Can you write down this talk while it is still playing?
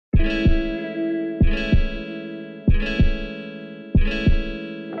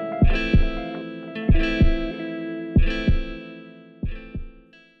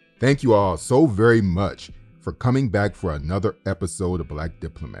Thank you all so very much for coming back for another episode of Black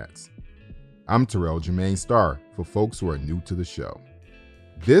Diplomats. I'm Terrell Jermaine Starr for folks who are new to the show.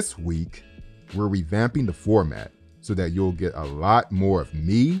 This week, we're revamping the format so that you'll get a lot more of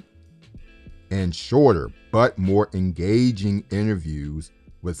me and shorter but more engaging interviews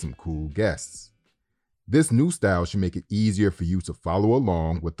with some cool guests. This new style should make it easier for you to follow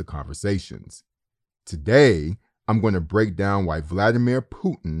along with the conversations. Today, I'm going to break down why Vladimir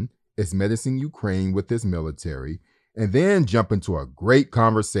Putin is menacing Ukraine with his military, and then jump into a great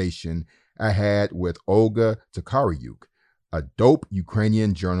conversation I had with Olga Tokaryuk, a dope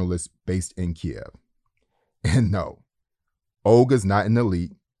Ukrainian journalist based in Kiev. And no, Olga's not an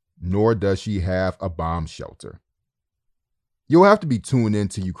elite, nor does she have a bomb shelter. You'll have to be tuned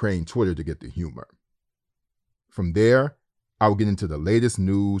into Ukraine Twitter to get the humor. From there, I'll get into the latest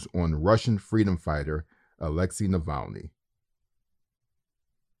news on Russian freedom fighter Alexei Navalny.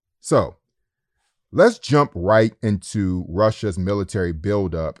 So, let's jump right into Russia's military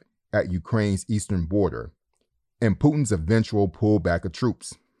buildup at Ukraine's eastern border and Putin's eventual pullback of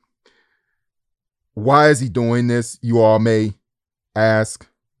troops. Why is he doing this, you all may ask?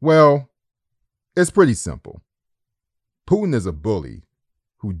 Well, it's pretty simple. Putin is a bully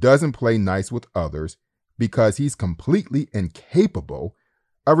who doesn't play nice with others because he's completely incapable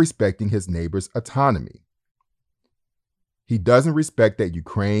of respecting his neighbor's autonomy. He doesn't respect that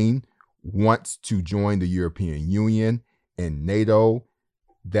Ukraine wants to join the European Union and NATO,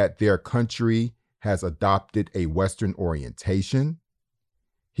 that their country has adopted a Western orientation.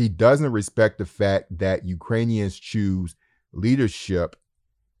 He doesn't respect the fact that Ukrainians choose leadership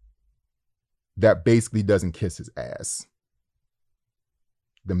that basically doesn't kiss his ass.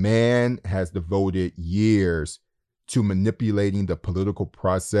 The man has devoted years to manipulating the political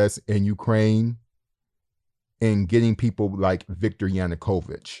process in Ukraine and getting people like Viktor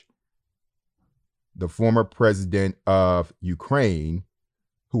Yanukovych, the former president of Ukraine,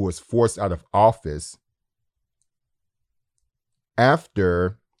 who was forced out of office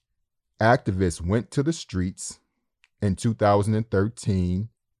after activists went to the streets in 2013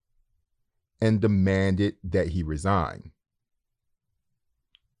 and demanded that he resign.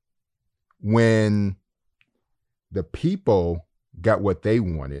 When the people got what they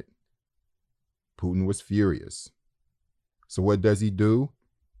wanted, Putin was furious. So what does he do?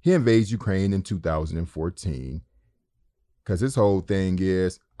 He invades Ukraine in 2014 because his whole thing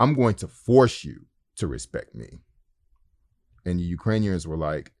is, I'm going to force you to respect me. And the Ukrainians were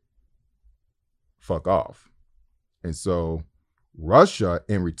like, fuck off. And so Russia,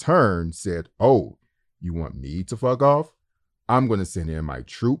 in return, said, oh, you want me to fuck off? I'm going to send in my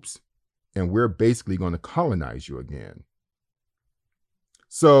troops, and we're basically going to colonize you again.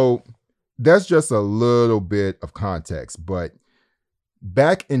 So that's just a little bit of context, but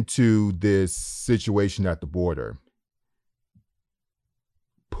back into this situation at the border.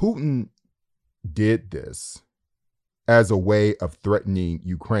 Putin did this as a way of threatening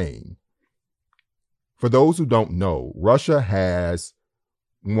Ukraine. For those who don't know, Russia has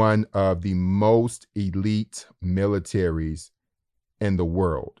one of the most elite militaries in the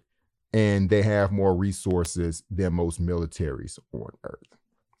world, and they have more resources than most militaries on earth.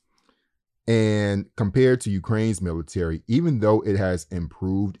 And compared to Ukraine's military, even though it has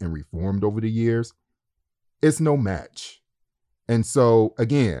improved and reformed over the years, it's no match. And so,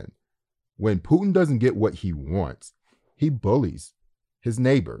 again, when Putin doesn't get what he wants, he bullies his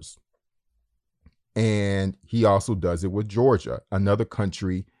neighbors. And he also does it with Georgia, another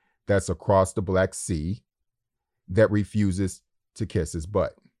country that's across the Black Sea that refuses to kiss his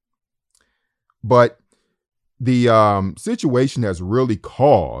butt. But the situation has really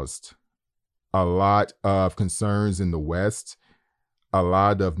caused a lot of concerns in the West. A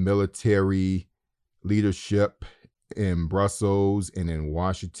lot of military leadership in Brussels and in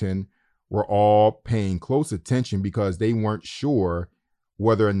Washington were all paying close attention because they weren't sure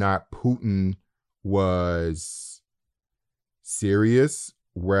whether or not Putin was serious,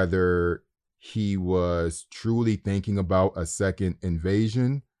 whether he was truly thinking about a second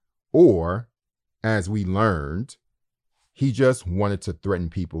invasion, or, as we learned, he just wanted to threaten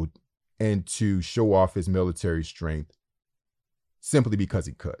people and to show off his military strength simply because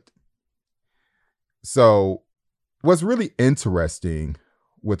he could. So what's really interesting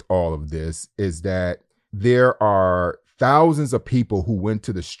with all of this is that there are thousands of people who went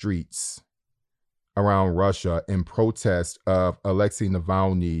to the streets around Russia in protest of Alexei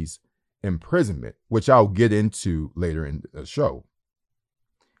Navalny's imprisonment, which I'll get into later in the show.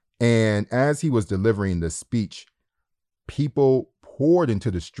 And as he was delivering the speech, people poured into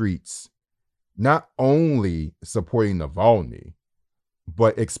the streets, not only supporting Navalny,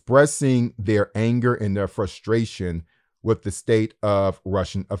 but expressing their anger and their frustration with the state of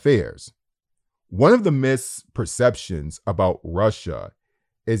Russian affairs. One of the misperceptions about Russia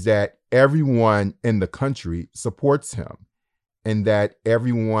is that everyone in the country supports him and that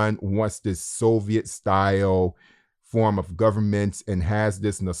everyone wants this Soviet style form of government and has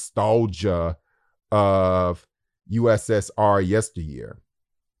this nostalgia of USSR yesteryear.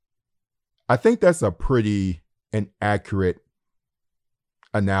 I think that's a pretty inaccurate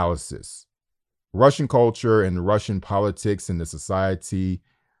analysis. Russian culture and Russian politics and the society,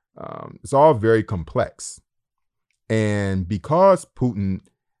 it's all very complex. And because Putin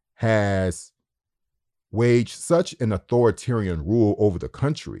has waged such an authoritarian rule over the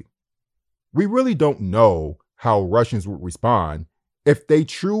country, we really don't know how Russians would respond if they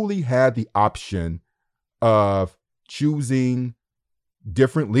truly had the option of choosing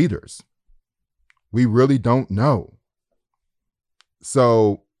different leaders. We really don't know.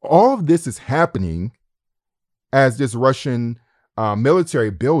 So all of this is happening as this Russian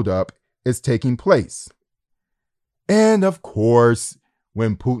military buildup is taking place. And of course,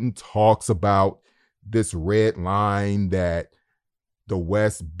 when Putin talks about this red line that the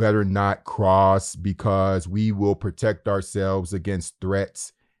West better not cross because we will protect ourselves against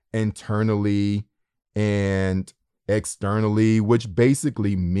threats internally and externally, which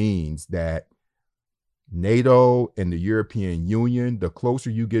basically means that NATO and the European Union, the closer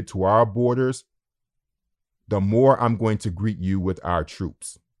you get to our borders, the more I'm going to greet you with our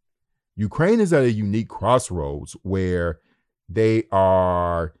troops. Ukraine is at a unique crossroads where they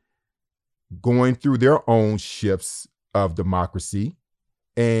are going through their own shifts of democracy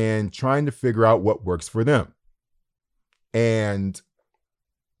and trying to figure out what works for them. And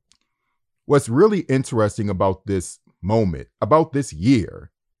what's really interesting about this moment, about this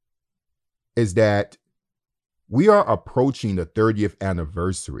year, is that we are approaching the 30th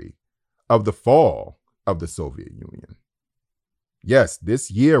anniversary of the fall of the Soviet Union. Yes,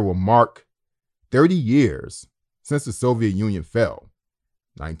 this year will mark 30 years since the Soviet Union fell,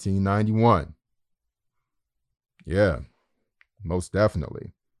 1991. Yeah, most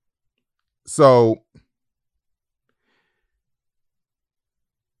definitely. So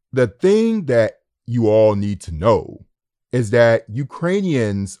the thing that you all need to know is that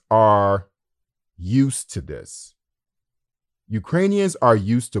Ukrainians are used to this. Ukrainians are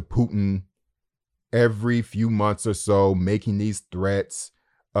used to Putin every few months or so making these threats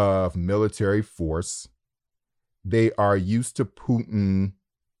of military force. They are used to Putin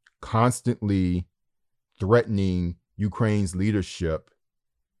constantly threatening Ukraine's leadership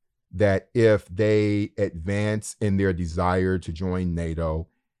that if they advance in their desire to join NATO,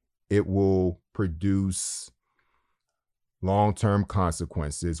 it will produce long-term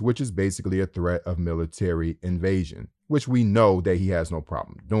consequences, which is basically a threat of military invasion, which we know that he has no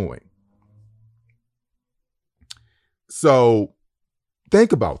problem doing. So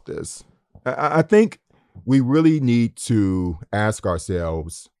think about this. I think we really need to ask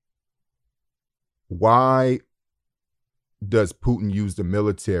ourselves, why does Putin use the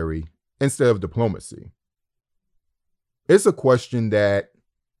military instead of diplomacy? It's a question that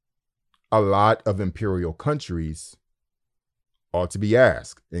a lot of imperial countries ought to be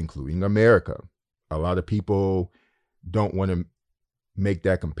asked, including America. A lot of people don't want to make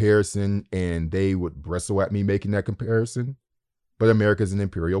that comparison, and they would bristle at me making that comparison. But America is an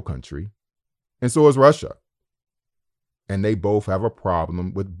imperial country, and so is Russia. And they both have a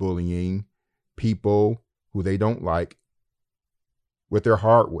problem with bullying people who they don't like with their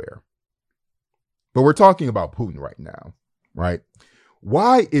hardware. But we're talking about Putin right now, right?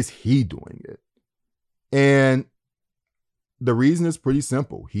 Why is he doing it? And the reason is pretty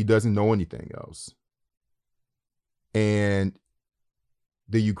simple. He doesn't know anything else. And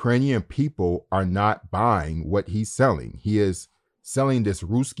the Ukrainian people are not buying what he's selling. He is selling this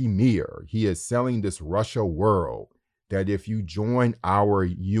Ruski Mir. He is selling this Russia world that if you join our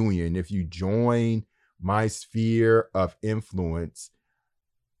union, if you join my sphere of influence,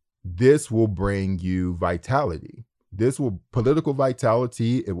 this will bring you vitality. This will political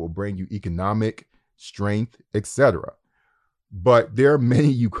vitality. It will bring you economic strength, etc. But there are many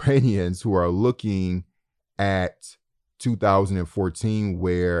Ukrainians who are looking at 2014,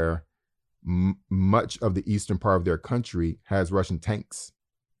 where much of the eastern part of their country has Russian tanks.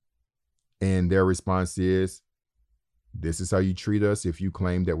 And their response is, this is how you treat us if you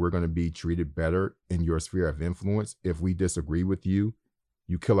claim that we're going to be treated better in your sphere of influence. If we disagree with you,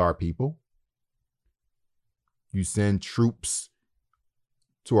 you kill our people. You send troops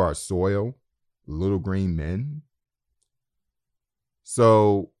to our soil, little green men.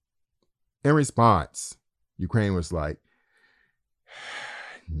 So in response, Ukraine was like,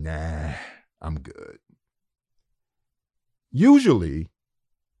 Nah, I'm good. Usually,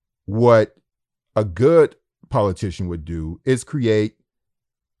 what a good politician would do is create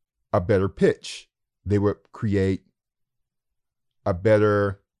a better pitch. They would create a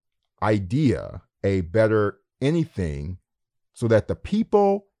better idea, a better anything, so that the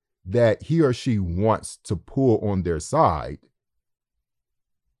people that he or she wants to pull on their side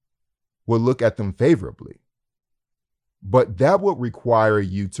will look at them favorably. But that would require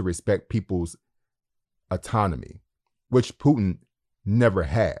you to respect people's autonomy, which Putin never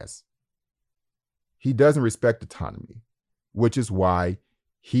has. He doesn't respect autonomy, which is why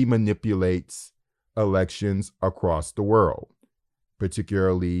he manipulates elections across the world,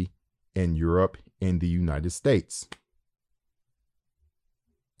 particularly in Europe and the United States.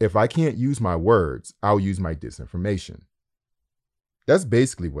 If I can't use my words, I'll use my disinformation. That's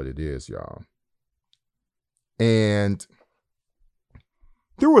basically what it is, y'all. And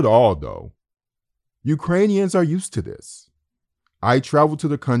through it all, though, Ukrainians are used to this. I travel to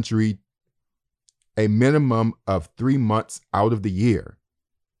the country a minimum of 3 months out of the year.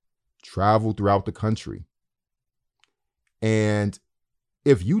 Travel throughout the country. And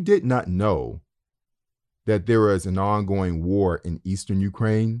if you did not know that there is an ongoing war in eastern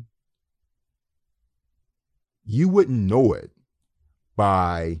Ukraine, you wouldn't know it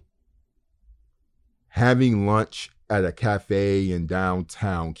by having lunch at a cafe in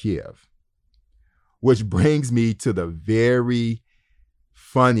downtown Kiev. Which brings me to the very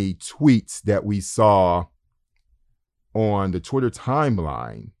funny tweets that we saw on the Twitter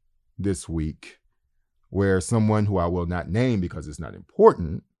timeline this week, where someone who I will not name because it's not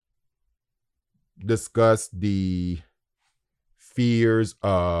important discussed the fears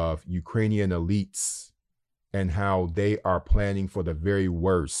of Ukrainian elites and how they are planning for the very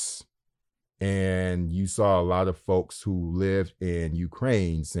worst. And you saw a lot of folks who lived in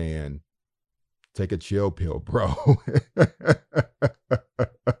Ukraine saying, take a chill pill, bro.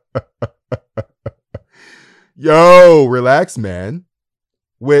 Yo, relax, man.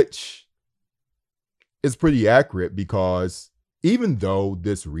 Which is pretty accurate because even though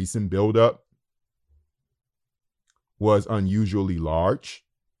this recent buildup was unusually large,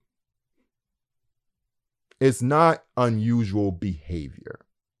 it's not unusual behavior.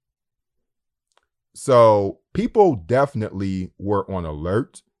 So people definitely were on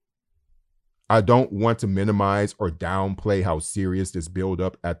alert. I don't want to minimize or downplay how serious this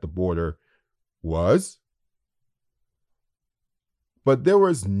buildup at the border was. But there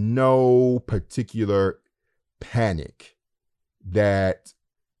was no particular panic that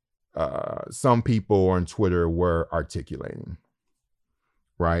some people on Twitter were articulating,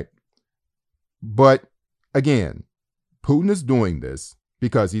 right? But again, Putin is doing this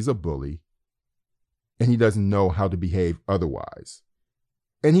because he's a bully and he doesn't know how to behave otherwise.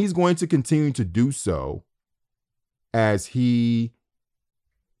 And he's going to continue to do so as he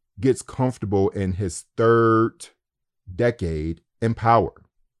gets comfortable in his third decade in power.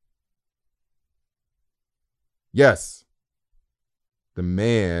 Yes, the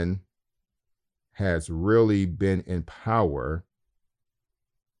man has really been in power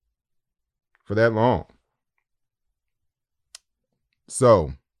for that long.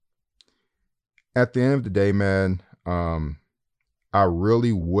 So, at the end of the day, man, I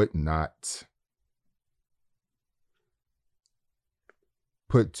really would not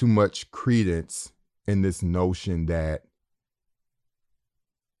put too much credence in this notion that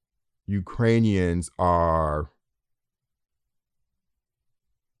Ukrainians are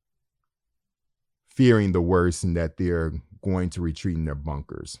fearing the worst and that they're going to retreat in their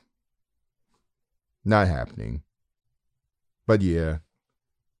bunkers. Not happening. But yeah,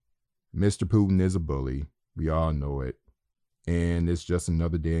 Mr. Putin is a bully. We all know it. And it's just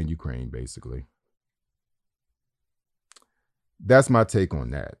another day in Ukraine, basically. That's my take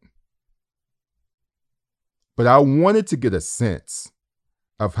on that. But I wanted to get a sense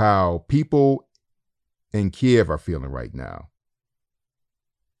of how people in Kiev are feeling right now.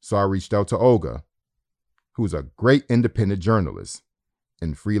 So I reached out to Olga, who's a great independent journalist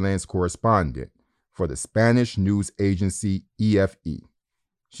and freelance correspondent for the Spanish news agency EFE.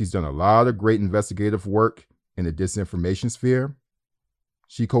 She's done a lot of great investigative work in the disinformation sphere.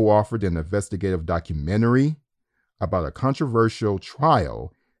 She co-authored an investigative documentary about a controversial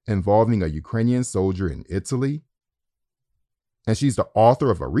trial involving a Ukrainian soldier in Italy. And she's the author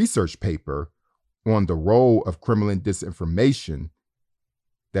of a research paper on the role of Kremlin disinformation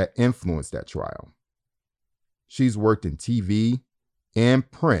that influenced that trial. She's worked in TV and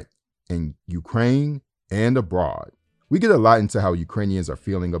print in Ukraine and abroad. We get a lot into how Ukrainians are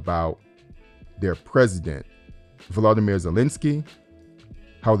feeling about their president, Volodymyr Zelensky,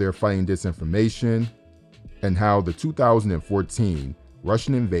 how they're fighting disinformation, and how the 2014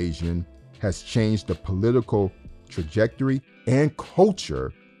 Russian invasion has changed the political trajectory and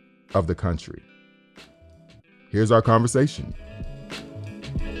culture of the country. Here's our conversation.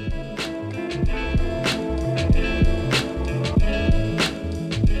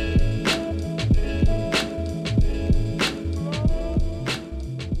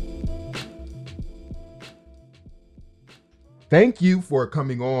 Thank you for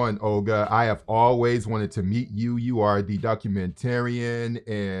coming on, Olga. I have always wanted to meet you. You are the documentarian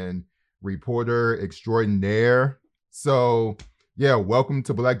and reporter extraordinaire. So, yeah, welcome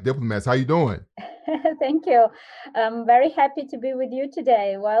to Black Diplomats. How you doing? Thank you. I'm very happy to be with you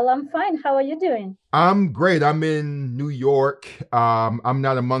today. Well, I'm fine. How are you doing? I'm great. I'm in New York. I'm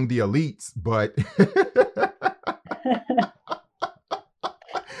not among the elites, but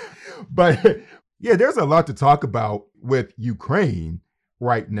but yeah, there's a lot to talk about with Ukraine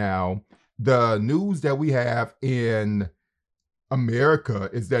right now. The news that we have in America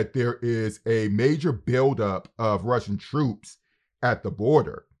is that there is a major buildup of Russian troops at the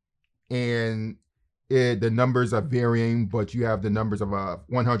border. And the numbers are varying, but you have the numbers of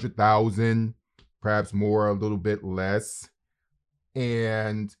 100,000, perhaps more, a little bit less.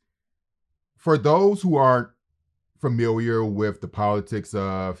 And for those who aren't familiar with the politics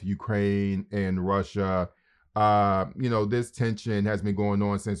of Ukraine and Russia, this tension has been going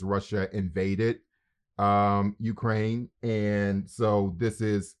on since Russia invaded Ukraine. And so this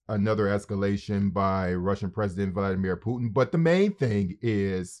is another escalation by Russian President Vladimir Putin. But the main thing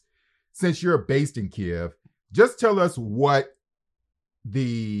is, since you're based in Kiev, just tell us what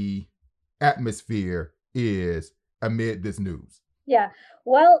the atmosphere is amid this news. Yeah,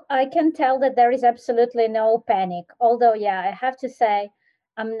 well, I can tell that there is absolutely no panic. Although, yeah, I have to say,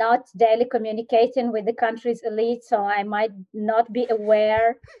 I'm not daily communicating with the country's elite, so I might not be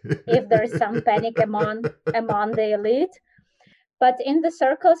aware if there is some panic among the elite. But in the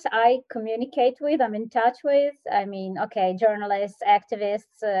circles I communicate with, I'm in touch with, I mean, okay, journalists,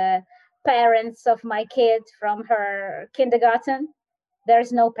 activists, parents of my kid from her kindergarten,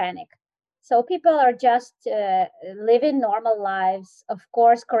 there's no panic. So people are just living normal lives, of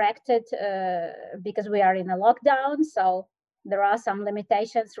course, corrected because we are in a lockdown. So there are some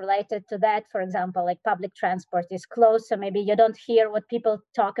limitations related to that. For example, like public transport is closed. So maybe you don't hear what people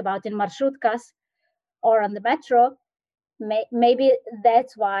talk about in marshutkas or on the metro. Maybe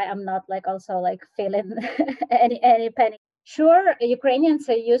that's why I'm not like also like feeling any panic. Sure, Ukrainians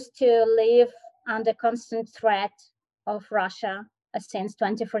are used to live under constant threat of Russia since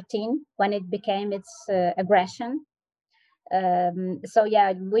 2014 when it became its aggression. So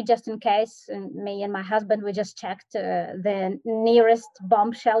yeah, we just in case, me and my husband, we just checked the nearest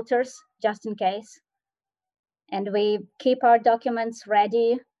bomb shelters just in case, and we keep our documents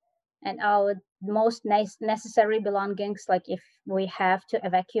ready and our most necessary belongings, like if we have to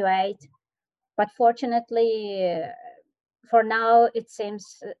evacuate. But fortunately, for now, it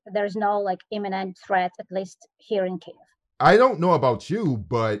seems there's no like imminent threat, at least here in Kiev. I don't know about you,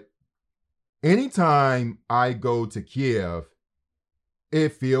 but anytime I go to Kiev,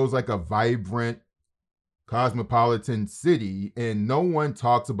 it feels like a vibrant cosmopolitan city, and no one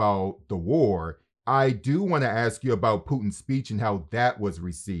talks about the war. I do want to ask you about Putin's speech and how that was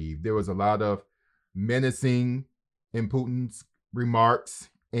received. There was a lot of menacing in Putin's remarks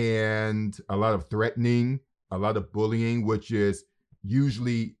and a lot of threatening, a lot of bullying, which is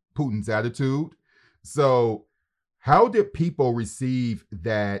usually Putin's attitude. So, how did people receive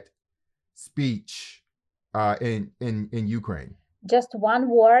that speech in Ukraine? Just one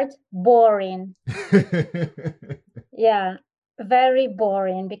word: boring. Yeah, very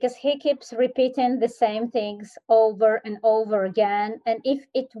boring because he keeps repeating the same things over and over again. And if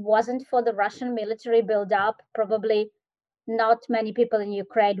it wasn't for the Russian military buildup, probably not many people in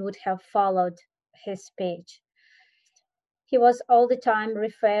Ukraine would have followed his speech. He was all the time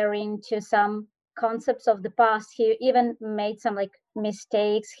referring to some concepts of the past. He even made some like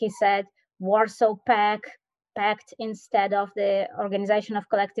mistakes. He said Warsaw Pact instead of the Organization of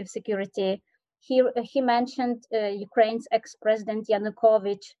Collective Security. He mentioned Ukraine's ex-president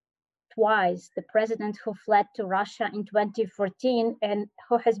Yanukovych twice, the president who fled to Russia in 2014 and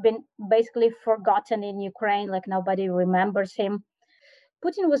who has been basically forgotten in Ukraine, like nobody remembers him.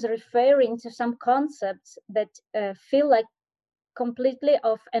 Putin was referring to some concepts that feel like completely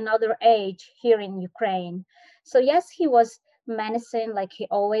of another age here in Ukraine. So yes, he was menacing like he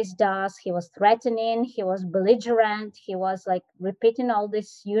always does. He was threatening, he was belligerent, he was like repeating all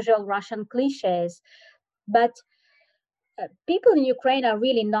these usual Russian cliches. But people in Ukraine are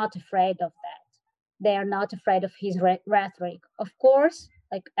really not afraid of that. They are not afraid of his rhetoric. Of course,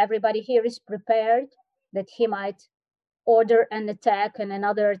 like everybody here is prepared that he might order an attack and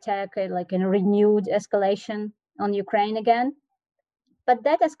another attack, like a renewed escalation on Ukraine again. But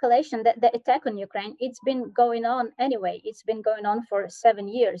that escalation, that the attack on Ukraine, it's been going on anyway. It's been going on for 7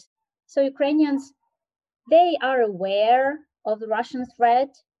 years. So Ukrainians, they are aware of the Russian threat.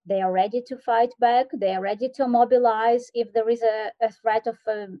 They are ready to fight back. They are ready to mobilize if there is a threat of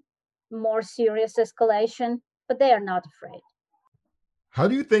a more serious escalation, but they are not afraid. How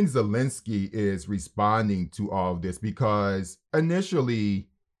do you think Zelensky is responding to all of this? Because initially,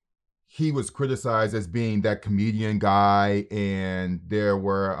 he was criticized as being that comedian guy, and there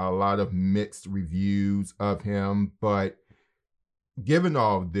were a lot of mixed reviews of him. But given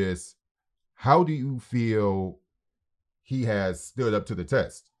all of this, how do you feel he has stood up to the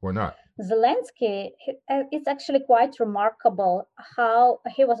test or not? Zelensky, it's actually quite remarkable how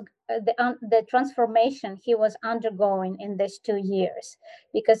he was the transformation he was undergoing in these 2 years.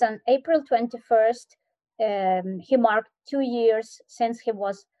 Because on April 21st, he marked 2 years since he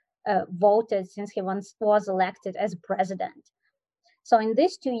was voted, since he once was elected as president. So in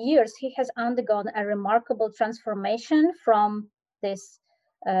these 2 years, he has undergone a remarkable transformation from this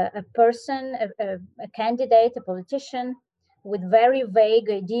a person, a candidate, a politician with very vague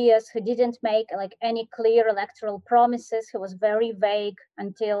ideas who didn't make like any clear electoral promises. He was very vague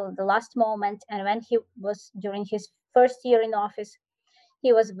until the last moment. And when he was during his first year in office,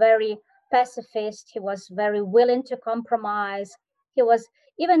 he was very pacifist. He was very willing to compromise. He was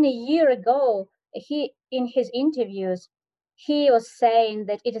even a year ago, he in his interviews, he was saying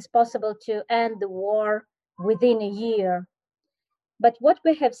that it is possible to end the war within a year. But what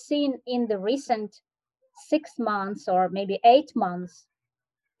we have seen in the recent 6 months or maybe 8 months,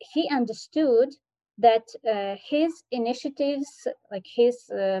 he understood that his initiatives, like his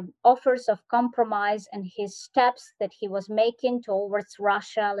offers of compromise and his steps that he was making towards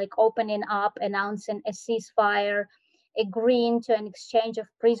Russia, like opening up, announcing a ceasefire, agreeing to an exchange of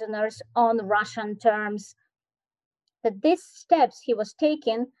prisoners on Russian terms, that these steps he was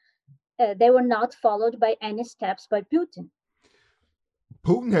taking, they were not followed by any steps by Putin.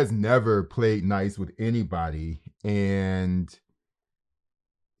 Putin has never played nice with anybody, and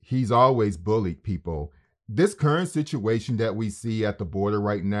he's always bullied people. This current situation that we see at the border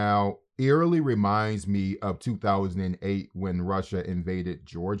right now eerily reminds me of 2008 when Russia invaded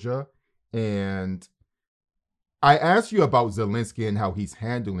Georgia. And I asked you about Zelensky and how he's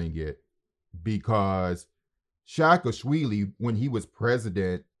handling it because Saakashvili, when he was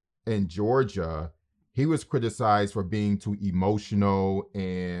president in Georgia, he was criticized for being too emotional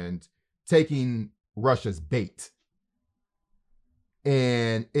and taking Russia's bait.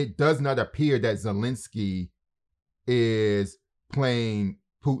 And it does not appear that Zelensky is playing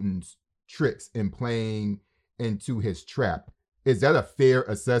Putin's tricks and playing into his trap. Is that a fair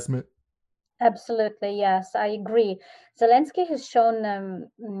assessment? Absolutely, yes, I agree. Zelensky has shown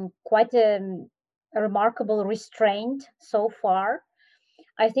quite a remarkable restraint so far.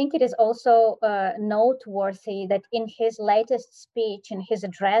 I think it is also noteworthy that in his latest speech, in his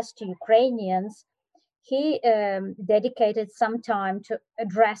address to Ukrainians, he dedicated some time to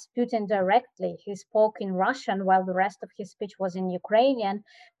address Putin directly. He spoke in Russian while the rest of his speech was in Ukrainian.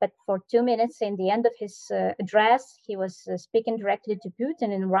 But for 2 minutes in the end of his address, he was speaking directly to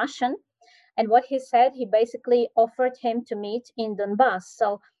Putin in Russian. And what he said, he basically offered him to meet in Donbass.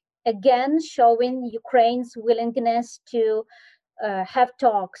 So again, showing Ukraine's willingness to have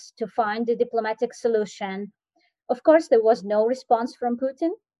talks, to find a diplomatic solution. Of course, there was no response from Putin,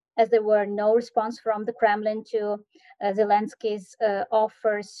 as there were no response from the Kremlin to Zelensky's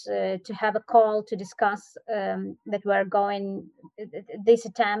offers to have a call to discuss that were going, these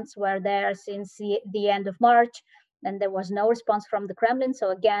attempts were there since the end of March, and there was no response from the Kremlin.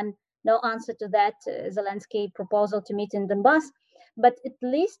 So again, no answer to that Zelensky proposal to meet in Donbass. But at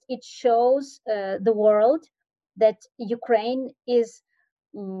least it shows the world that Ukraine is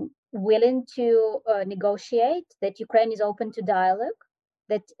willing to negotiate, that Ukraine is open to dialogue,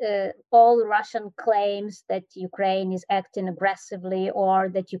 that all Russian claims that Ukraine is acting aggressively or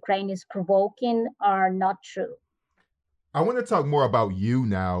that Ukraine is provoking are not true. I want to talk more about you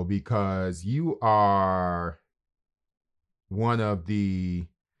now because you are one of the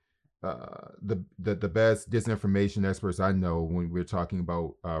best disinformation experts I know when we're talking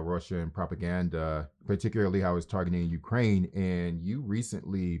about Russian propaganda, particularly how it's targeting Ukraine. And you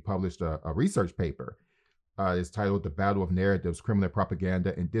recently published a research paper. It's titled "The Battle of Narratives: Kremlin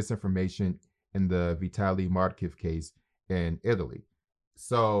Propaganda and Disinformation in the Vitaly Markiv Case in Italy."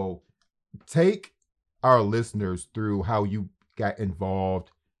 So, take our listeners through how you got involved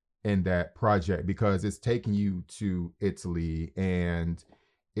in that project because it's taking you to Italy and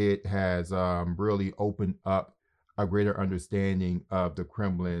it has really opened up a greater understanding of the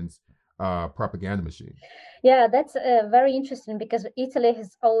Kremlin's propaganda machine. Yeah, that's very interesting because Italy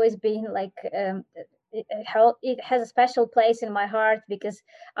has always been like it has a special place in my heart because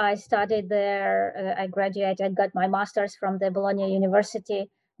I studied there. I graduated, I got my master's from the Bologna University.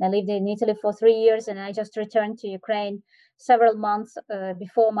 I lived in Italy for 3 years, and I just returned to Ukraine several months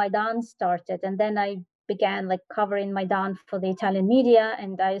before Maidan started, and then I began like covering Maidan for the Italian media,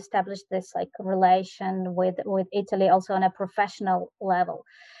 and I established this like relation with Italy also on a professional level.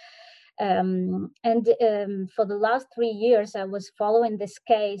 And for the last 3 years, I was following this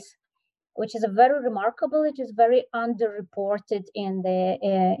case, which is a very remarkable. It is very underreported in the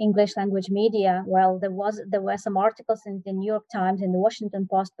English language media. Well, there were some articles in the New York Times, in the Washington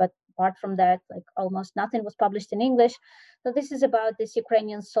Post, but apart from that, like almost nothing was published in English. So this is about this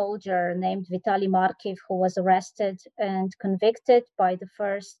Ukrainian soldier named Vitaly Markiv, who was arrested and convicted by the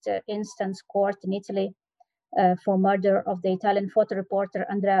first instance court in Italy for murder of the Italian photo reporter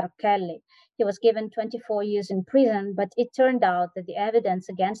Andrea Rocchelli. He was given 24 years in prison, but it turned out that the evidence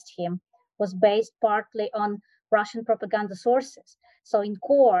against him was based partly on Russian propaganda sources. So in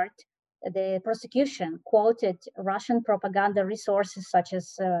court, the prosecution quoted Russian propaganda resources such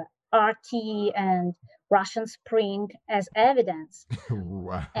as RT and Russian Spring as evidence.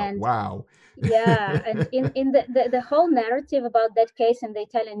 Wow. And Wow. yeah, and in the whole narrative about that case in the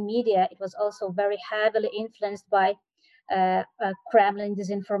Italian media, it was also very heavily influenced by Kremlin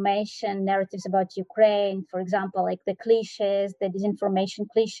disinformation narratives about Ukraine. For example, like the cliches, the disinformation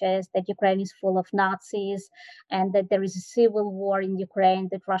cliches that Ukraine is full of Nazis and that there is a civil war in Ukraine,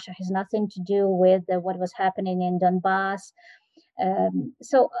 that Russia has nothing to do with what was happening in Donbass.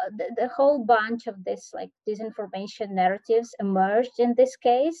 The whole bunch of this like disinformation narratives emerged in this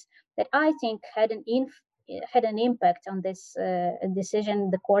case that I think had an impact on this decision,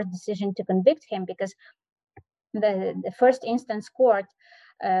 the court decision to convict him, because the first instance court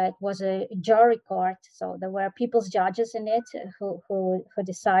was a jury court, so there were people's judges in it who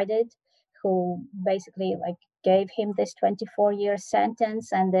decided, who basically like gave him this 24-year sentence,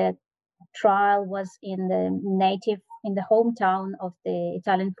 and the trial was in the hometown of the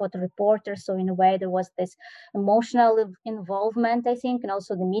Italian photo reporter. So in a way, there was this emotional involvement, I think, and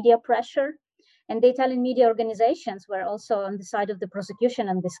also the media pressure. And the Italian media organizations were also on the side of the prosecution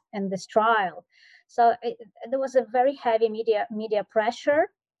in this trial. So there was a very heavy media pressure,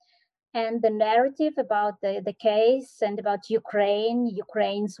 and the narrative about the case and about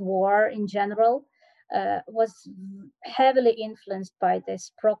Ukraine's war in general, was heavily influenced by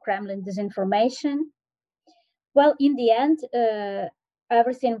this pro-Kremlin disinformation. Well, in the end,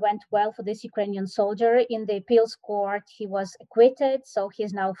 everything went well for this Ukrainian soldier. In the appeals court, he was acquitted, so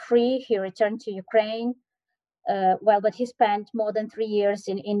he's now free. He returned to Ukraine. But he spent more than 3 years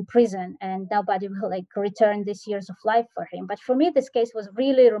in prison, and nobody will like return these years of life for him. But for me, this case was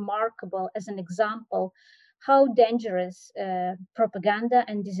really remarkable as an example how dangerous propaganda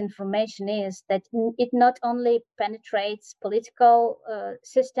and disinformation is, that it not only penetrates political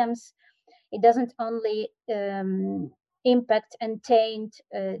systems, it doesn't only impact and taint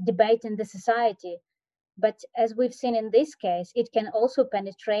debate in the society, but as we've seen in this case, it can also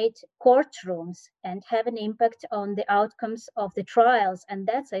penetrate courtrooms and have an impact on the outcomes of the trials. And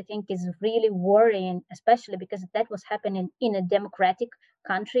that's, I think, is really worrying, especially because that was happening in a democratic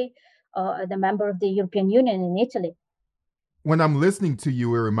country, the member of the European Union, in Italy. When I'm listening to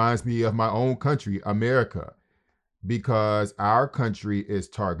you, it reminds me of my own country, America, because our country is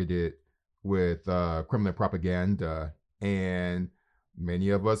targeted with Kremlin propaganda, and many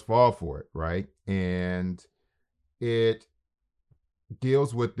of us fall for it, right? And it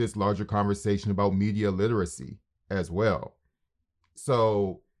deals with this larger conversation about media literacy as well.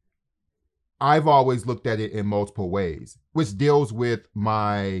 So I've always looked at it in multiple ways, which deals with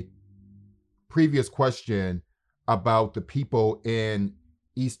my previous question about the people in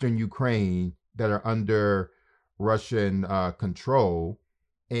eastern Ukraine that are under Russian control,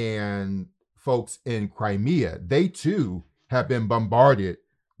 and folks in Crimea. They too have been bombarded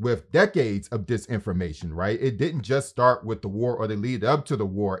with decades of disinformation, right? It didn't just start with the war or the lead up to the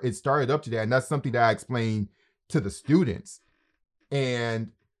war. It started up to that. And that's something that I explained to the students.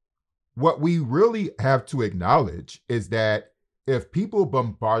 And what we really have to acknowledge is that if people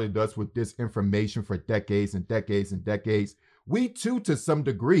bombarded us with disinformation for decades and decades and decades, we too, to some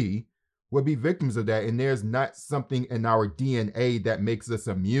degree, would be victims of that. And there's not something in our DNA that makes us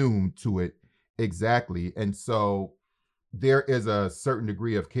immune to it exactly. And so there is a certain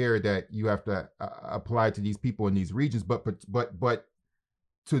degree of care that you have to apply to these people in these regions. But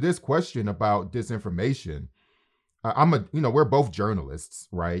to this question about disinformation, we're both journalists,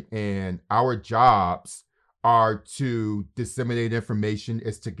 right? And our jobs are to disseminate information,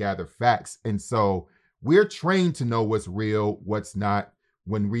 is to gather facts. And so we're trained to know what's real, what's not.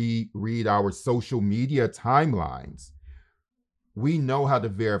 When we read our social media timelines, we know how to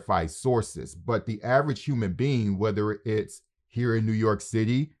verify sources, but the average human being, whether it's here in New York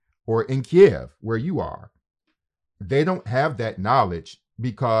City or in Kiev, where you are, they don't have that knowledge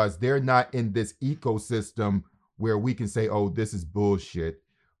because they're not in this ecosystem where we can say, oh, this is bullshit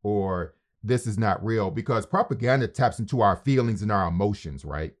or this is not real, because propaganda taps into our feelings and our emotions,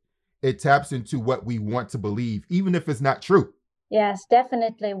 right? It taps into what we want to believe, even if it's not true. Yes,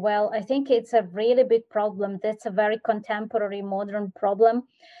 definitely. Well, I think it's a really big problem. That's a very contemporary, modern problem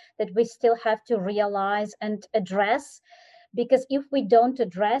that we still have to realize and address. Because if we don't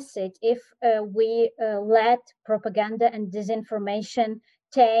address it, if we let propaganda and disinformation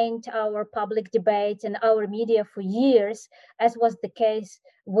taint our public debate and our media for years, as was the case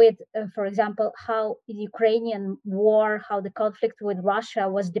with, for example, how the Ukrainian war, how the conflict with Russia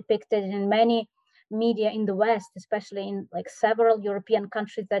was depicted in many media in the West, especially in like several European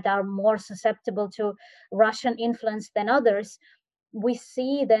countries that are more susceptible to Russian influence than others, we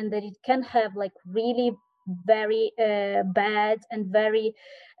see then that it can have like really very bad and very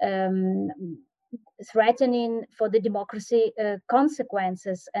um, threatening for the democracy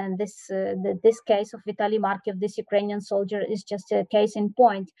consequences. And this case of Vitaly Markev, this Ukrainian soldier, is just a case in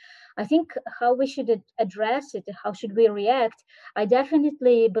point. I think how we should address it, how should we react? I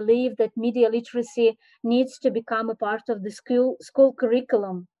definitely believe that media literacy needs to become a part of the school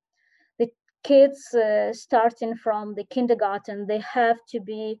curriculum. The kids starting from the kindergarten, they have to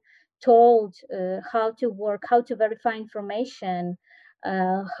be told how to work, how to verify information,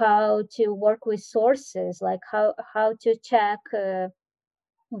 how to work with sources, like how to check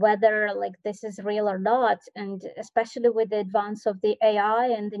whether like this is real or not. And especially with the advance of the AI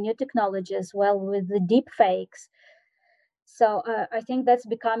and the new technology as well, with the deep fakes. So I think that's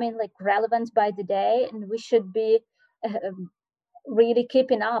becoming like relevant by the day, and we should be uh, really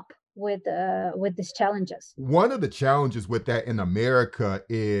keeping up with these challenges. One of the challenges with that in America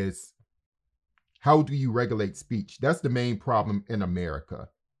is, how do you regulate speech? That's the main problem in America.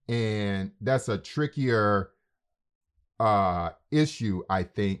 And that's a trickier issue, I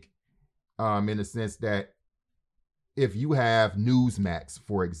think, in the sense that if you have Newsmax,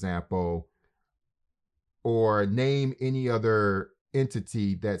 for example, or name any other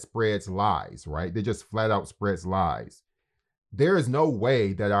entity that spreads lies, right? They just flat out spreads lies. There is no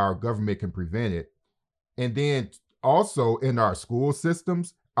way that our government can prevent it. And then also in our school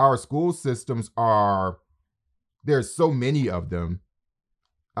systems are, there's so many of them.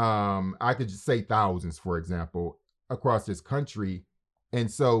 I could just say thousands, for example, across this country.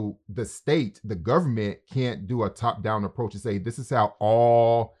 And so the state, the government can't do a top down approach and say, this is how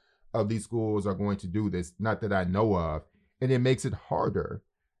all of these schools are going to do this, not that I know of. And it makes it harder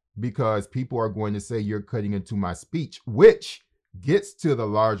because people are going to say, you're cutting into my speech, which gets to the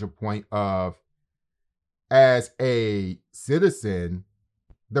larger point of, as a citizen,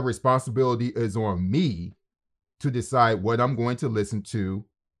 the responsibility is on me to decide what I'm going to listen to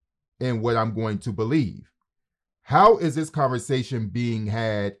and what I'm going to believe. How is this conversation being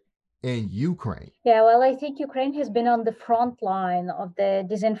had in Ukraine? Yeah, well, I think Ukraine has been on the front line of the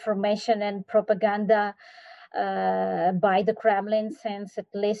disinformation and propaganda by the Kremlin since at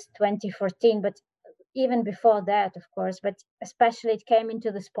least 2014, but even before that, of course, but especially it came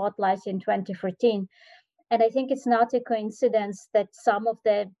into the spotlight in 2014. And I think it's not a coincidence that some of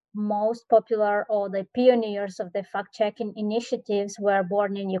the most popular or the pioneers of the fact checking initiatives were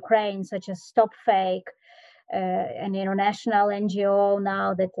born in Ukraine, such as Stop Fake, an international NGO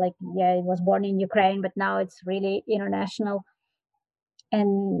now that, like, yeah, it was born in Ukraine, but now it's really international.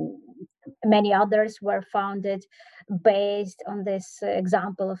 And many others were founded based on this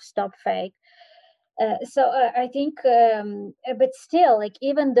example of Stop Fake. So I think, but still, like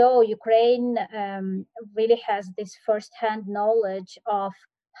even though Ukraine really has this firsthand knowledge of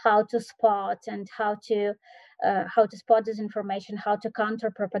how to spot and how to spot disinformation, how to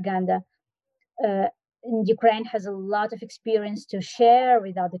counter propaganda, uh, and Ukraine has a lot of experience to share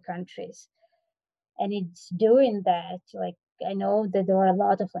with other countries, and it's doing that. Like I know that there are a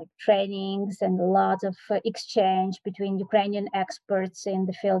lot of like trainings and a lot of exchange between Ukrainian experts in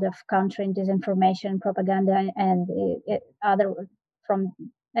the field of countering disinformation, propaganda, and other from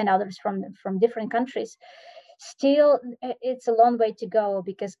and others from different countries. Still, it's a long way to go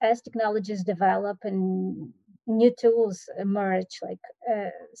because as technologies develop and new tools emerge, like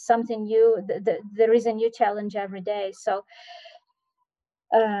something new, there is a new challenge every day. So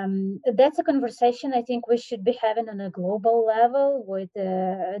That's a conversation I think we should be having on a global level, with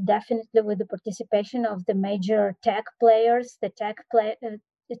definitely with the participation of the major tech players, the tech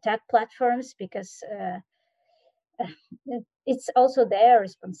platforms, because it's also their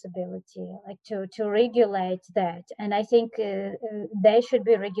responsibility, like to regulate that. And I think they should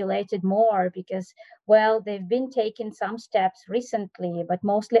be regulated more, because, well, they've been taking some steps recently, but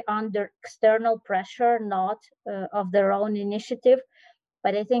mostly under external pressure, not of their own initiative.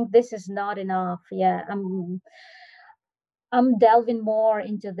 But I think this is not enough. Yeah, I'm delving more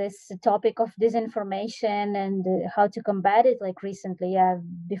into this topic of disinformation and how to combat it. Like recently, yeah.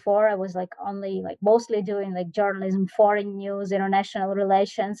 Before I was like only like mostly doing like journalism, foreign news, international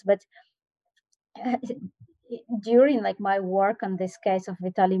relations, but during like my work on this case of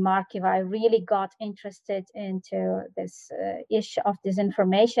Vitaly Markiv, I really got interested into this issue of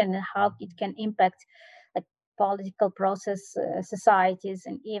disinformation and how it can impact like political process, societies,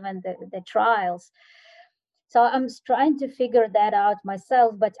 and even the trials. So I'm trying to figure that out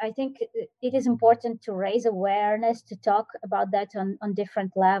myself, but I think it is important to raise awareness, to talk about that on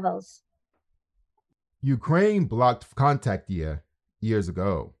different levels. Ukraine blocked Contactia years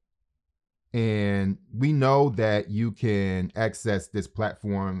ago. And we know that you can access this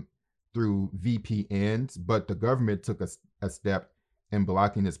platform through VPNs, but the government took a step in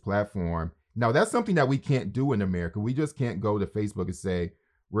blocking this platform. Now, that's something that we can't do in America. We just can't go to Facebook and say,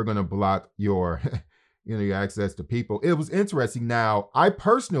 we're going to block your, your access to people. It was interesting. Now, I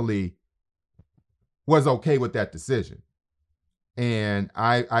personally was okay with that decision. And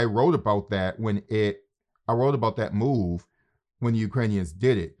I wrote about that I wrote about that move when the Ukrainians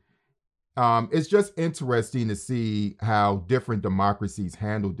did it. It's just interesting to see how different democracies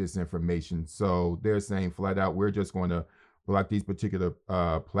handle disinformation. So they're saying flat out, we're just going to block these particular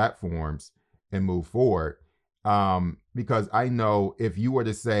platforms and move forward. Because I know if you were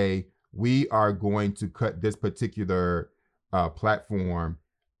to say, we are going to cut this particular platform,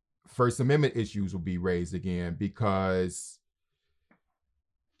 First Amendment issues will be raised again, because,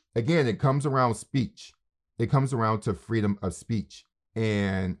 again, it comes around speech. It comes around to freedom of speech.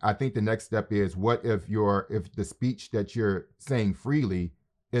 And I think the next step is, what if the speech that you're saying freely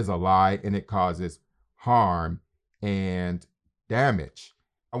is a lie and it causes harm and damage?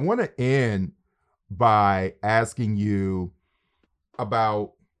 I want to end by asking you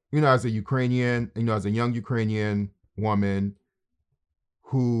about, as a Ukrainian, as a young Ukrainian woman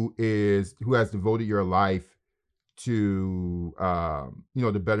who has devoted your life to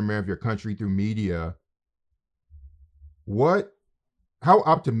the betterment of your country through media. What How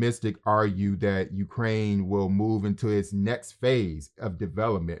optimistic are you that Ukraine will move into its next phase of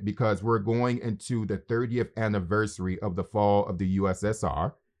development? Because we're going into the 30th anniversary of the fall of the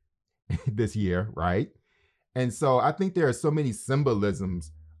USSR this year, right? And so I think there are so many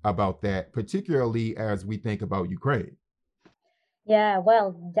symbolisms about that, particularly as we think about Ukraine. Yeah,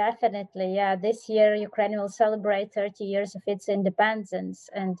 well, definitely. Yeah, this year Ukraine will celebrate 30 years of its independence.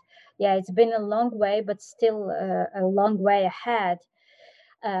 And yeah, it's been a long way, but still a long way ahead.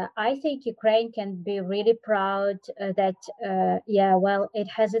 I think Ukraine can be really proud that, yeah, well, it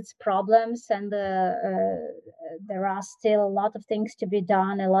has its problems, and there are still a lot of things to be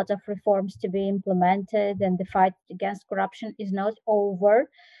done, a lot of reforms to be implemented, and the fight against corruption is not over.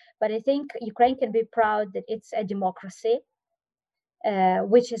 But I think Ukraine can be proud that it's a democracy,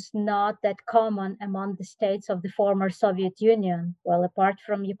 which is not that common among the states of the former Soviet Union. Well, apart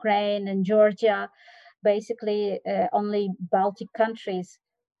from Ukraine and Georgia, basically only Baltic countries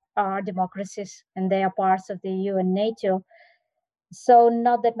are democracies, and they are parts of the EU and NATO. So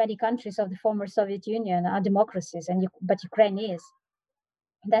not that many countries of the former Soviet Union are democracies, but Ukraine is.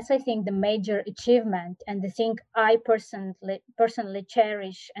 That's, I think, the major achievement, and the thing I personally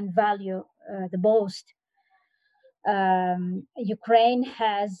cherish and value the most. Ukraine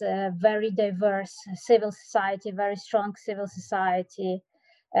has a very diverse civil society, very strong civil society.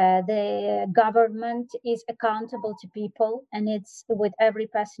 The government is accountable to people, and it's with every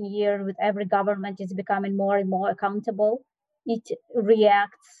passing year, with every government, it's becoming more and more accountable. It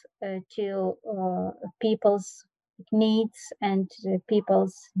reacts to people's needs and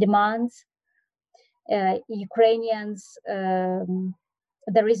people's demands. Ukrainians,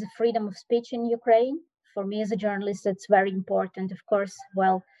 there is a freedom of speech in Ukraine. For me as a journalist, it's very important. Of course,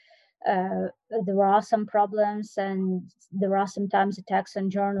 well, uh, there are some problems, and there are sometimes attacks on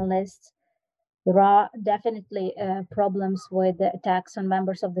journalists. There are definitely problems with the attacks on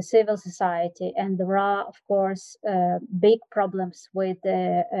members of the civil society, and there are, of course, big problems with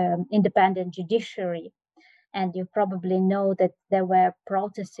the independent judiciary. And you probably know that there were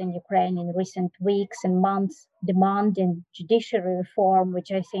protests in Ukraine in recent weeks and months demanding judiciary reform,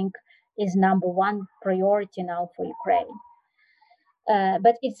 which I think is number one priority now for Ukraine.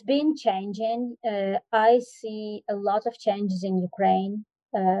 But it's been changing. I see a lot of changes in Ukraine.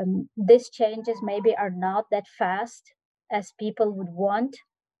 These changes maybe are not that fast as people would want,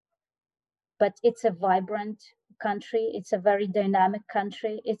 but it's a vibrant country. It's a very dynamic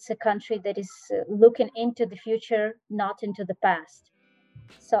country. It's a country that is looking into the future, not into the past.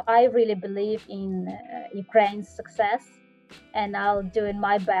 So I really believe in Ukraine's success, and I'll do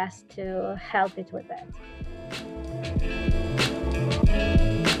my best to help it with that.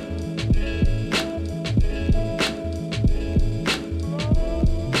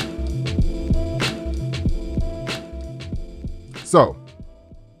 So,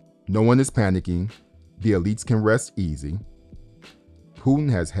 no one is panicking. The elites can rest easy. Putin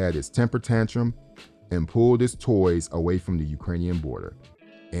has had his temper tantrum and pulled his toys away from the Ukrainian border.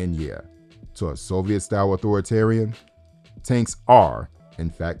 And yeah, to a Soviet-style authoritarian, tanks are, in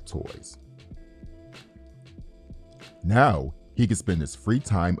fact, toys. Now, he can spend his free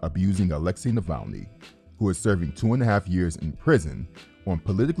time abusing Alexei Navalny, who is serving 2.5 years in prison on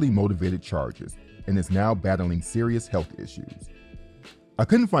politically motivated charges and is now battling serious health issues. I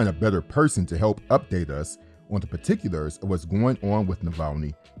couldn't find a better person to help update us on the particulars of what's going on with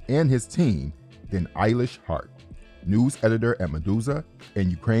Navalny and his team than Eilish Hart, news editor at Meduza and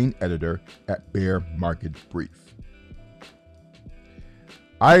Ukraine editor at Bear Market Brief.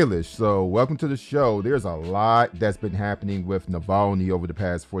 Eilish, so welcome to the show. There's a lot that's been happening with Navalny over the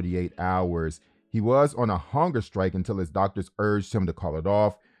past 48 hours. He was on a hunger strike until his doctors urged him to call it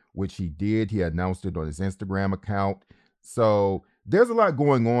off, which he did. He announced it on his Instagram account. So there's a lot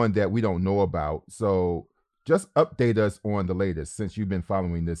going on that we don't know about. So just update us on the latest, since you've been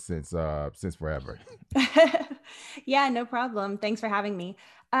following this since forever. Yeah, no problem. Thanks for having me.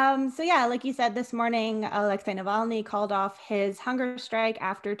 So yeah, like you said, this morning, Alexei Navalny called off his hunger strike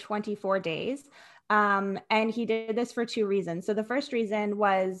after 24 days. And he did this for two reasons. So the first reason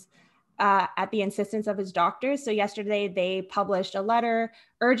was at the insistence of his doctors. So yesterday they published a letter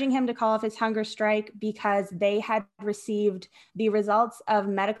urging him to call off his hunger strike because they had received the results of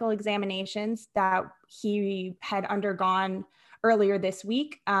medical examinations that he had undergone earlier this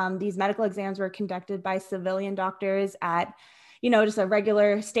week. These medical exams were conducted by civilian doctors at, just a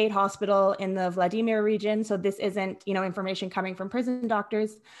regular state hospital in the Vladimir region. So this isn't, information coming from prison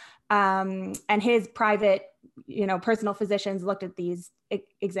doctors. And his private, personal physicians looked at these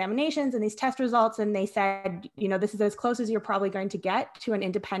examinations and these test results, and they said, this is as close as you're probably going to get to an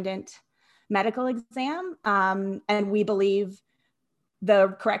independent medical exam. And we believe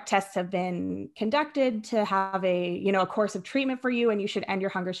the correct tests have been conducted to have a course of treatment for you, and you should end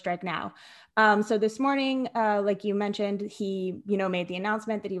your hunger strike now. So this morning, like you mentioned, he, made the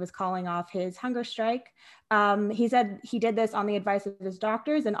announcement that he was calling off his hunger strike. He said he did this on the advice of his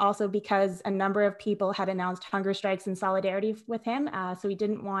doctors, and also because a number of people had announced hunger strikes in solidarity with him. So he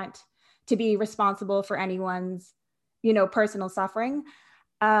didn't want to be responsible for anyone's, personal suffering.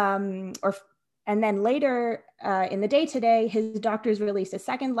 And then later in the day today, his doctors released a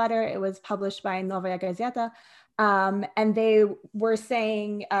second letter. It was published by Novaya Gazeta. And they were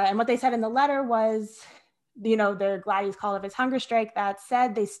saying, and what they said in the letter was, they're glad he's called off his hunger strike. That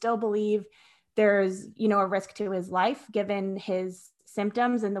said, they still believe there's, a risk to his life given his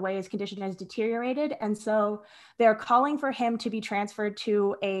symptoms and the way his condition has deteriorated. And so they're calling for him to be transferred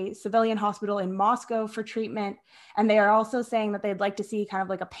to a civilian hospital in Moscow for treatment. And they are also saying that they'd like to see kind of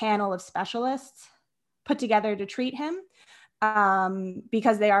like a panel of specialists put together to treat him,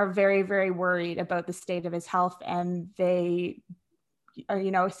 because they are very, very worried about the state of his health. And they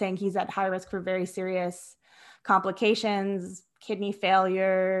are, saying he's at high risk for very serious complications, kidney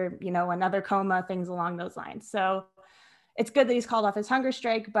failure, another coma, things along those lines. So it's good that he's called off his hunger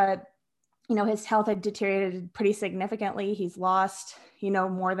strike, but, his health had deteriorated pretty significantly. He's lost,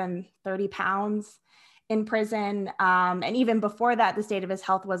 more than 30 pounds in prison. And even before that, the state of his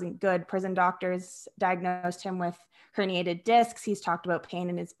health wasn't good. Prison doctors diagnosed him with herniated discs. He's talked about pain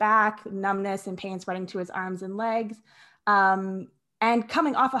in his back, numbness and pain spreading to his arms and legs. And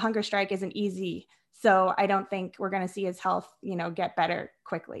coming off a hunger strike isn't easy. So I don't think we're going to see his health, get better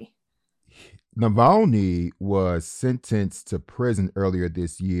quickly. Navalny was sentenced to prison earlier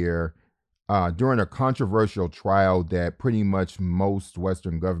this year during a controversial trial that pretty much most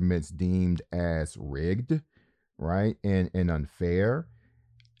Western governments deemed as rigged, right, and unfair.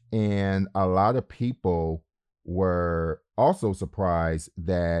 And a lot of people were also surprised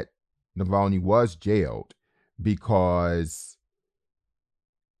that Navalny was jailed, because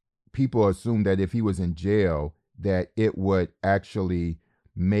people assumed that if he was in jail, that it would actually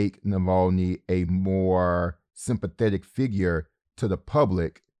make Navalny a more sympathetic figure to the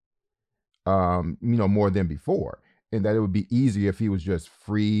public, more than before, and that it would be easier if he was just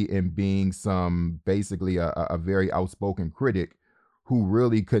free and being basically a very outspoken critic who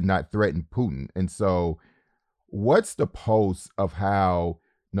really could not threaten Putin. And so, what's the pulse of how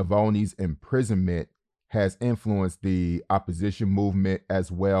Navalny's imprisonment has influenced the opposition movement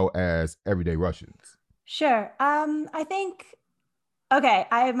as well as everyday Russians? Sure. I think, okay,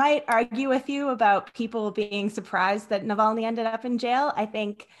 I might argue with you about people being surprised that Navalny ended up in jail. I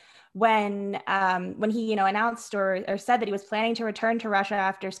think when he, announced or said that he was planning to return to Russia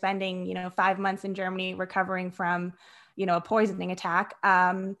after spending, 5 months in Germany recovering from, a poisoning attack,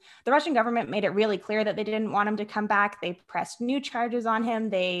 the Russian government made it really clear that they didn't want him to come back. They pressed new charges on him.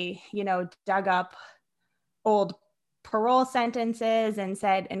 They, dug up old parole sentences and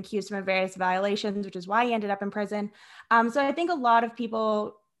accused him of various violations, which is why he ended up in prison. So I think a lot of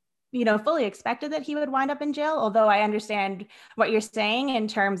people, fully expected that he would wind up in jail, although I understand what you're saying in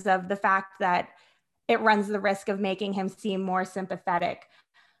terms of the fact that it runs the risk of making him seem more sympathetic.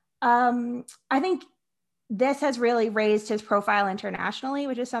 I think this has really raised his profile internationally,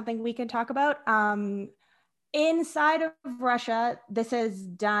 which is something we can talk about. Inside of Russia, this has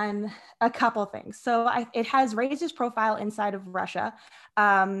done a couple things. So it has raised his profile inside of Russia.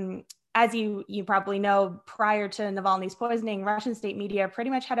 As you probably know, prior to Navalny's poisoning, Russian state media pretty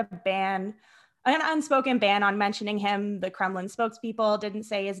much had an unspoken ban on mentioning him. The Kremlin spokespeople didn't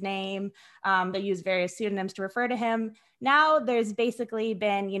say his name. They used various pseudonyms to refer to him. Now there's basically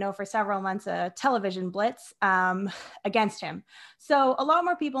been, for several months, a television blitz against him. So a lot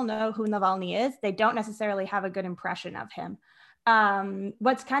more people know who Navalny is. They don't necessarily have a good impression of him.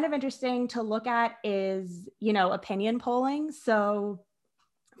 What's kind of interesting to look at is, opinion polling. So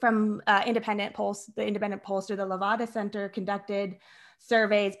from independent polls, the independent pollster, the Levada Center, conducted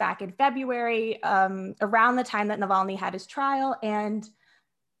surveys back in February, around the time that Navalny had his trial. And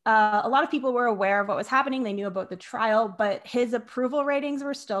a lot of people were aware of what was happening. They knew about the trial, but his approval ratings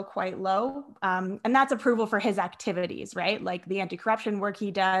were still quite low. And that's approval for his activities, right? Like the anti-corruption work he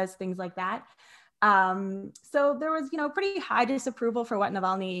does, things like that. So there was, pretty high disapproval for what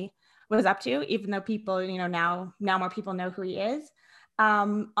Navalny was up to, even though people, now more people know who he is.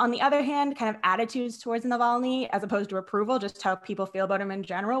 On the other hand, kind of attitudes towards Navalny, as opposed to approval, just how people feel about him in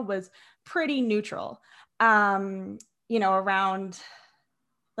general, was pretty neutral. Around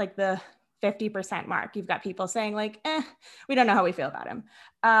like the 50% mark, you've got people saying like, we don't know how we feel about him.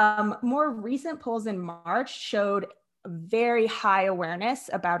 More recent polls in March showed very high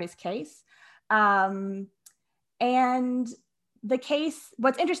awareness about his case. And the case,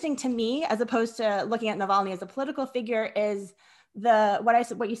 what's interesting to me, as opposed to looking at Navalny as a political figure, is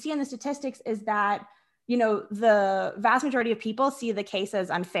what you see in the statistics is that, the vast majority of people see the case as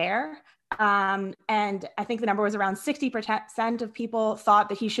unfair. And I think the number was around 60% of people thought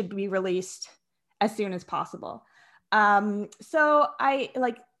that he should be released as soon as possible. So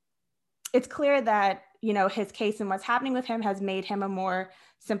it's clear that, his case and what's happening with him has made him a more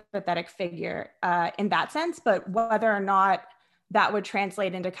sympathetic figure in that sense, but whether or not that would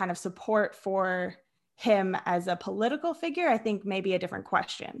translate into kind of support for him as a political figure, I think maybe a different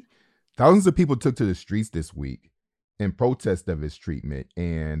question. Thousands of people took to the streets this week in protest of his treatment.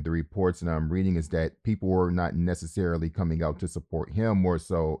 And the reports that I'm reading is that people were not necessarily coming out to support him. More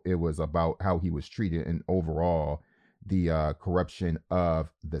so, it was about how he was treated and overall the corruption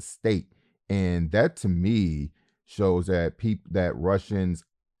of the state. And that to me shows that that Russians,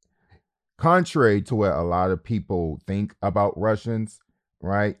 contrary to what a lot of people think about Russians,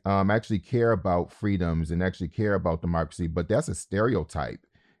 right, actually care about freedoms and actually care about democracy. But that's a stereotype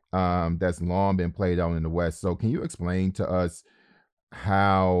that's long been played out in the West. So can you explain to us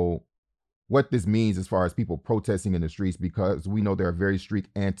what this means as far as people protesting in the streets? Because we know there are very strict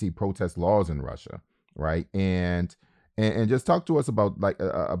anti-protest laws in Russia, right? And just talk to us about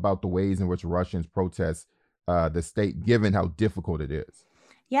about the ways in which Russians protest the state, given how difficult it is.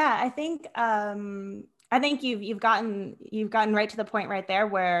 Yeah, I think you've gotten right to the point right there,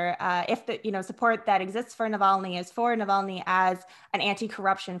 where if the support that exists for Navalny is for Navalny as an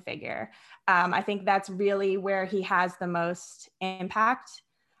anti-corruption figure, I think that's really where he has the most impact,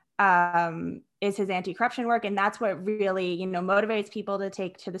 is his anti-corruption work, and that's what really motivates people to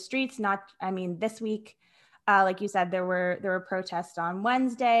take to the streets. This week, like you said, there were protests on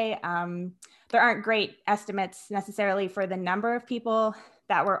Wednesday. There aren't great estimates necessarily for the number of people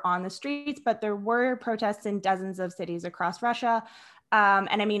that were on the streets, but there were protests in dozens of cities across Russia.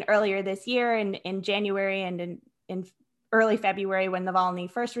 And earlier this year in January and in early February when Navalny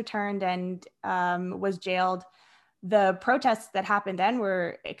first returned and was jailed, the protests that happened then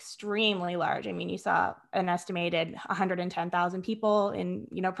were extremely large. I mean, you saw an estimated 110,000 people in,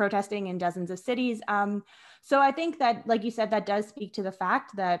 protesting in dozens of cities. So I think that, like you said, that does speak to the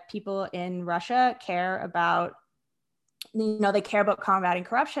fact that people in Russia care about, they care about combating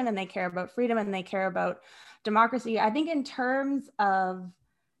corruption, and they care about freedom, and they care about democracy. I think in terms of,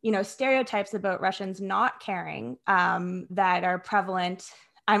 stereotypes about Russians not caring that are prevalent,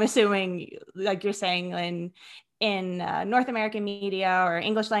 I'm assuming, like you're saying, in North American media or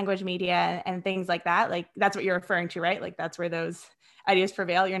English language media and things like that. Like, that's what you're referring to, right? Like, that's where those ideas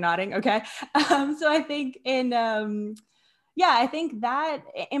prevail. You're nodding. Okay. So I think I think that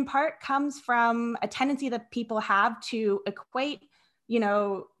in part comes from a tendency that people have to equate,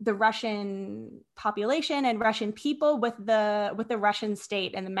 the Russian population and Russian people with the Russian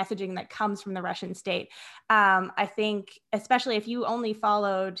state and the messaging that comes from the Russian state. I think, especially if you only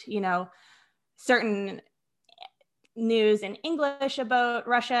followed, certain news in English about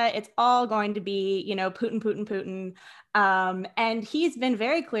Russia, it's all going to be, Putin, Putin, Putin. And he's been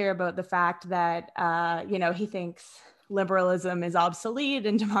very clear about the fact that, he thinks liberalism is obsolete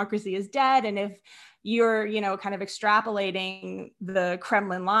and democracy is dead. And if you're, kind of extrapolating the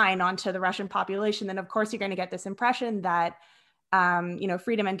Kremlin line onto the Russian population, then of course you're going to get this impression that,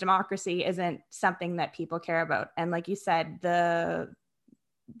 freedom and democracy isn't something that people care about. And like you said, the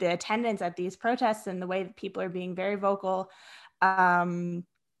attendance at these protests and the way that people are being very vocal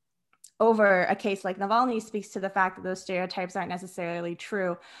over a case like Navalny speaks to the fact that those stereotypes aren't necessarily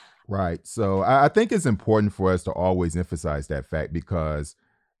true. Right. So I think it's important for us to always emphasize that fact, because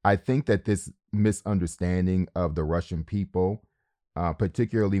I think that this misunderstanding of the Russian people,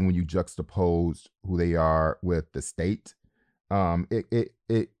 particularly when you juxtapose who they are with the state,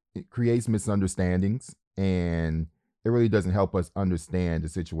 it creates misunderstandings, and it really doesn't help us understand the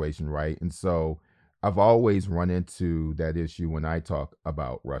situation, right? And so I've always run into that issue when I talk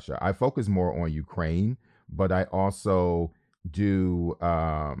about Russia. I focus more on Ukraine, but I also do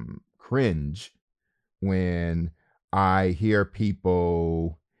cringe when I hear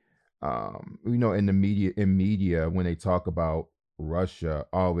people, in the media, when they talk about Russia,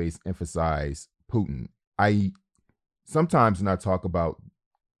 always emphasize Putin. I sometimes, when I talk about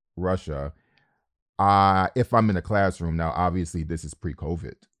Russia, if I'm in a classroom now, obviously this is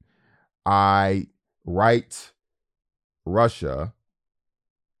pre-COVID, I write Russia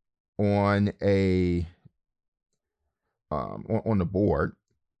on a on the board,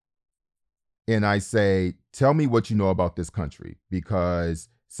 and I say, tell me what you know about this country, because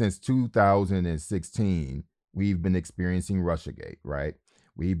since 2016 we've been experiencing Russiagate, right?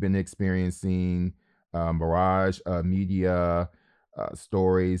 We've been experiencing mirage media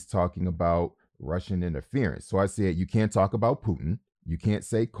stories talking about Russian interference. So I said, you can't talk about Putin, you can't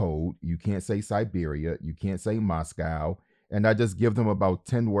say code, you can't say Siberia, you can't say Moscow. And I just give them about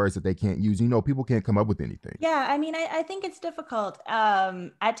 10 words that they can't use. People can't come up with anything. Yeah, I mean, I think it's difficult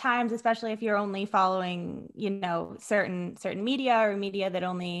at times, especially if you're only following, certain media or media that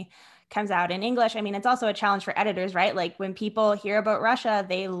only comes out in English. I mean, it's also a challenge for editors, right? Like, when people hear about Russia,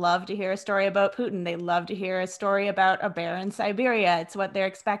 they love to hear a story about Putin. They love to hear a story about a bear in Siberia. It's what they're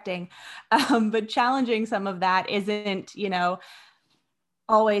expecting. But challenging some of that isn't,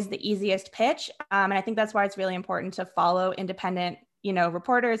 always the easiest pitch. And I think that's why it's really important to follow independent,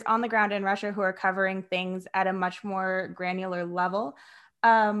 reporters on the ground in Russia who are covering things at a much more granular level.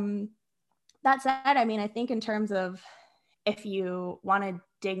 That said, I mean, I think in terms of, if you want to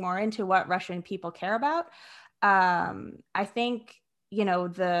dig more into what Russian people care about, I think,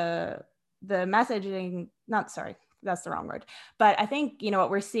 the messaging, that's the wrong word. But I think, what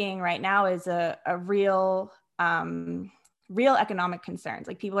we're seeing right now is a real economic concerns.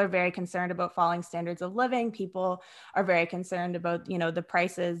 Like, people are very concerned about falling standards of living. People are very concerned about, the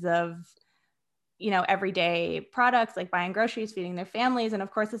prices of, everyday products, like buying groceries, feeding their families. And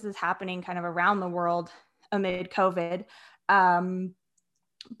of course, this is happening kind of around the world amid COVID.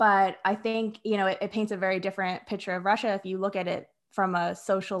 But I think, it paints a very different picture of Russia if you look at it from a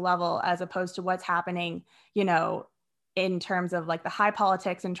social level, as opposed to what's happening, in terms of like the high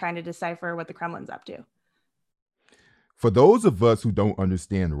politics and trying to decipher what the Kremlin's up to. For those of us who don't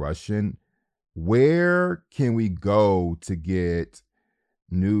understand Russian, where can we go to get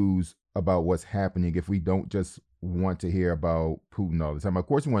news about what's happening if we don't just want to hear about Putin all the time? Of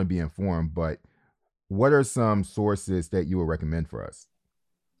course, we want to be informed, but what are some sources that you would recommend for us?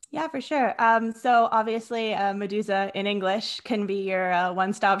 Yeah, for sure. So obviously, Medusa in English can be your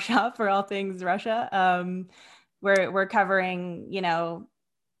one-stop shop for all things Russia. We're covering,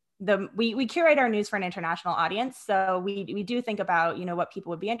 we curate our news for an international audience. So we do think about, what people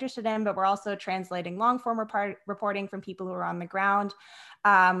would be interested in, but we're also translating long form reporting from people who are on the ground,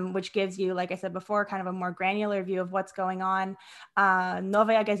 which gives you, like I said before, kind of a more granular view of what's going on.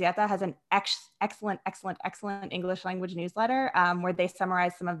 Novaya Gazeta has an excellent English language newsletter where they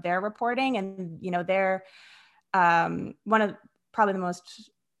summarize some of their reporting, and they're one of probably the most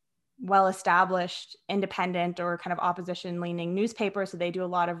well-established independent or kind of opposition-leaning newspaper. So they do a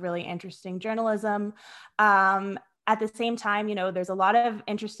lot of really interesting journalism. At the same time, there's a lot of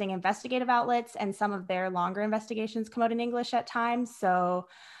interesting investigative outlets, and some of their longer investigations come out in English at times. So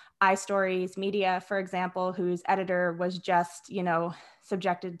iStories Media, for example, whose editor was just,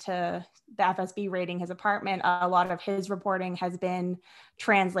 subjected to the FSB raiding his apartment. A lot of his reporting has been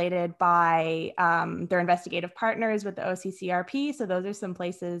translated by their investigative partners with the OCCRP. So those are some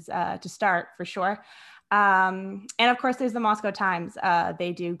places to start for sure. And of course, there's the Moscow Times.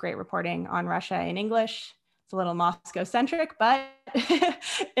 They do great reporting on Russia in English. It's a little Moscow centric, but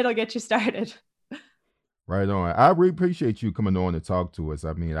it'll get you started. Right on. I really appreciate you coming on to talk to us.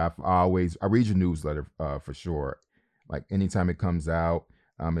 I mean, I read your newsletter for sure. Like anytime it comes out,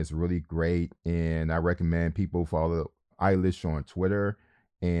 it's really great. And I recommend people follow Eilish on Twitter.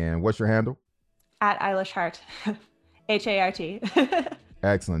 And what's your handle? At Eilish Hart, Hart.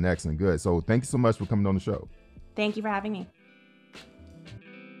 Excellent. Good. So thank you so much for coming on the show. Thank you for having me.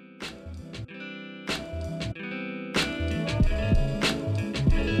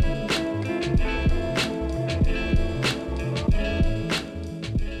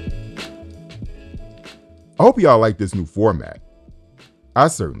 I hope y'all like this new format. I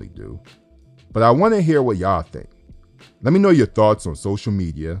certainly do. But I want to hear what y'all think. Let me know your thoughts on social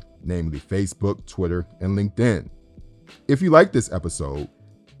media, namely Facebook, Twitter, and LinkedIn. If you like this episode,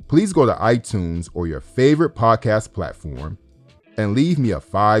 please go to iTunes or your favorite podcast platform and leave me a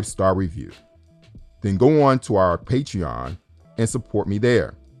 5-star review. Then go on to our Patreon and support me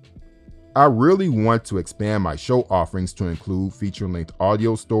there. I really want to expand my show offerings to include feature-length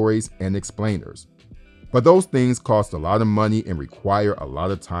audio stories and explainers. But those things cost a lot of money and require a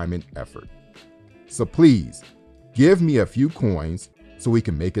lot of time and effort. So please, give me a few coins so we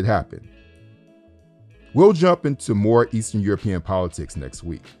can make it happen. We'll jump into more Eastern European politics next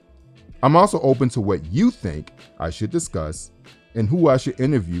week. I'm also open to what you think I should discuss and who I should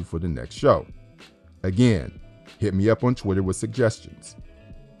interview for the next show. Again, hit me up on Twitter with suggestions.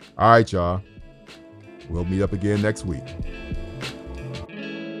 All right, y'all. We'll meet up again next week.